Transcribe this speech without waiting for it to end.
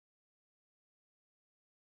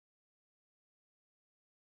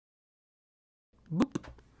Boop.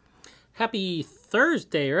 Happy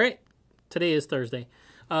Thursday, right? Today is Thursday.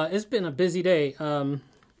 It's been a busy day.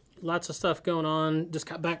 Lots of stuff going on. Just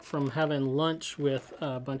got back from having lunch with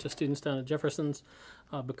a bunch of students down at Jefferson's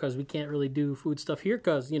because we can't really do food stuff here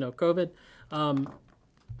because, COVID.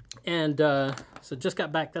 So just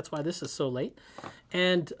got back. That's why this is so late.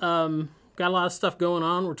 And got a lot of stuff going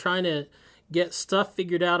on. We're trying to get stuff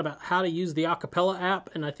figured out about how to use the Acapella app,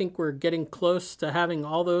 and I think we're getting close to having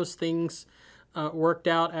all those things worked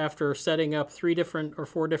out after setting up 3 different or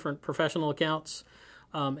 4 different professional accounts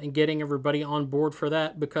and getting everybody on board for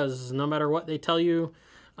that, because no matter what they tell you,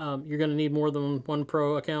 you're going to need more than one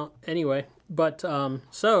pro account anyway. But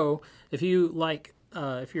so if you like,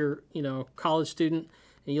 if you're a college student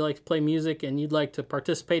and you like to play music and you'd like to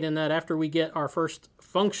participate in that after we get our first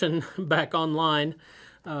function back online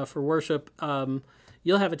for worship,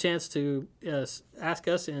 you'll have a chance to ask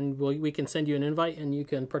us, and we can send you an invite and you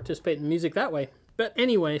can participate in music that way. But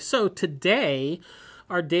anyway, so today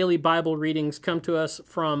our daily Bible readings come to us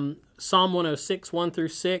from Psalm 106, 1 through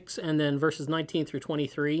 6, and then verses 19 through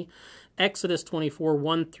 23, Exodus 24,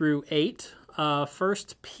 1 through 8, 1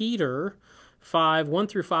 Peter 5, 1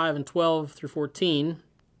 through 5, and 12 through 14.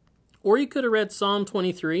 Or you could have read Psalm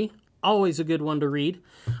 23, always a good one to read,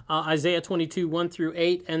 Isaiah 22, 1 through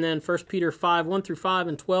 8, and then 1 Peter 5, 1 through 5,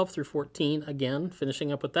 and 12 through 14, again,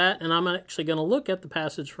 finishing up with that. And I'm actually going to look at the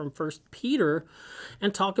passage from 1 Peter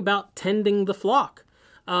and talk about tending the flock.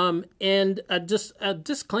 And just a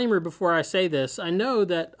disclaimer before I say this, I know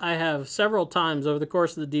that I have several times over the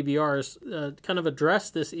course of the DBRs kind of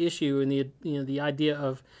addressed this issue and the idea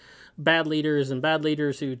of bad leaders and bad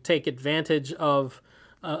leaders who take advantage of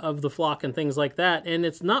the flock and things like that. And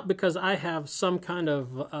it's not because I have some kind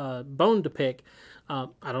of bone to pick. I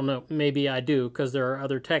don't know, maybe I do, because there are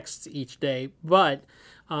other texts each day, but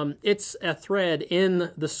it's a thread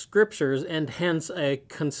in the scriptures, and hence a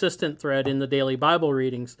consistent thread in the daily Bible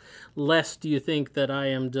readings, lest you think that I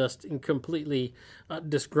am just completely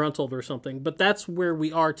disgruntled or something. But that's where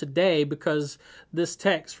we are today, because this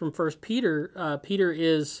text from 1 Peter, Peter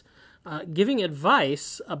is giving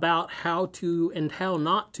advice about how to and how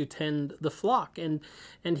not to tend the flock. And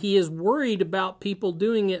he is worried about people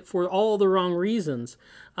doing it for all the wrong reasons.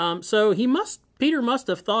 So Peter must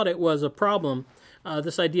have thought it was a problem,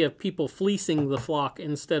 this idea of people fleecing the flock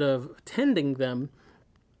instead of tending them.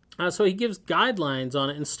 So he gives guidelines on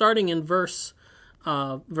it. And starting in verse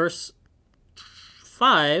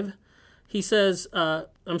 5, he says,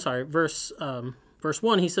 verse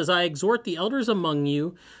 1, he says, I exhort the elders among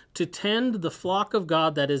you to tend the flock of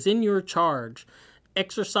God that is in your charge,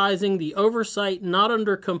 exercising the oversight not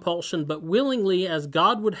under compulsion, but willingly as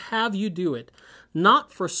God would have you do it,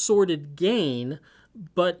 not for sordid gain,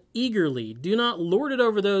 but eagerly. Do not lord it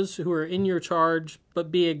over those who are in your charge,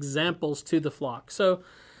 but be examples to the flock. So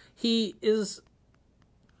he is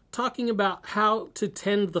talking about how to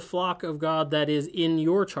tend the flock of God that is in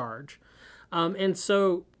your charge. And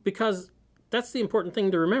so, because that's the important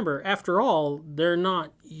thing to remember. After all, they're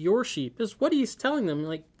not your sheep. Is what he's telling them.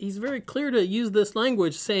 Like, he's very clear to use this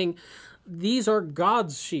language, saying these are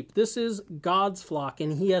God's sheep. This is God's flock,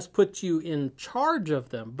 and he has put you in charge of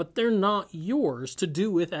them, but they're not yours to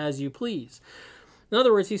do with as you please. In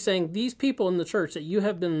other words, he's saying these people in the church that you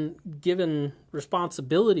have been given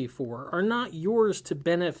responsibility for are not yours to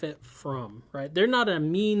benefit from, right? They're not a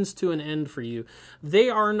means to an end for you. They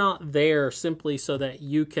are not there simply so that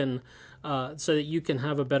you can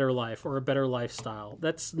have a better life or a better lifestyle.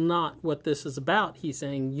 That's not what this is about. He's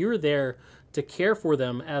saying you're there to care for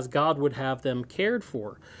them as God would have them cared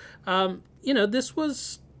for. This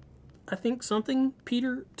was, I think, something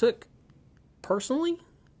Peter took personally.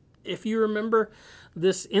 If you remember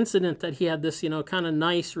this incident that he had this, kind of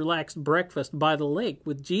nice, relaxed breakfast by the lake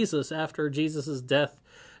with Jesus after Jesus' death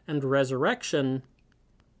and resurrection.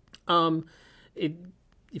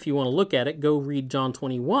 If you want to look at it, go read John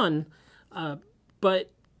 21.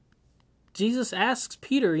 But Jesus asks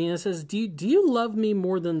Peter, says, do you love me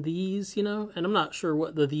more than these, And I'm not sure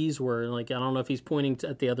what the these were. Like, I don't know if he's pointing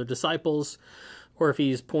at the other disciples or if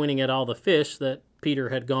he's pointing at all the fish that Peter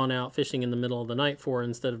had gone out fishing in the middle of the night for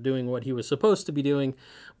instead of doing what he was supposed to be doing.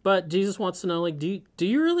 But Jesus wants to know, like, do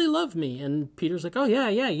you really love me? And Peter's like, oh,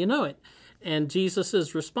 yeah, you know it. And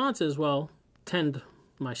Jesus's response is, well, tend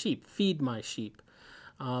my sheep, feed my sheep.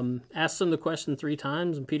 Asks him the question 3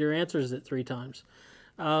 times, and Peter answers it 3 times.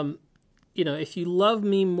 If you love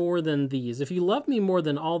me more than these, if you love me more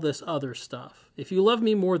than all this other stuff, if you love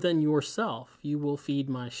me more than yourself, you will feed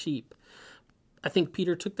my sheep. I think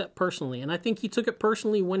Peter took that personally, and I think he took it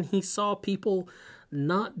personally when he saw people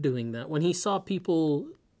not doing that, when he saw people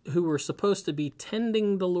who were supposed to be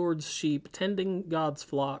tending the Lord's sheep, tending God's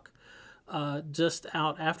flock, just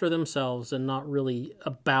out after themselves and not really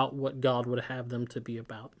about what God would have them to be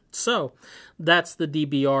about. So that's the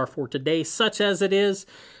DBR for today, such as it is.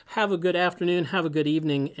 Have a good afternoon, have a good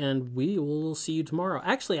evening, and we will see you tomorrow.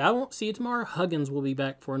 Actually, I won't see you tomorrow. Huggins will be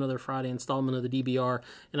back for another Friday installment of the DBR,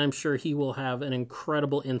 and I'm sure he will have an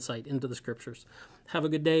incredible insight into the Scriptures. Have a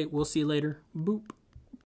good day. We'll see you later. Boop.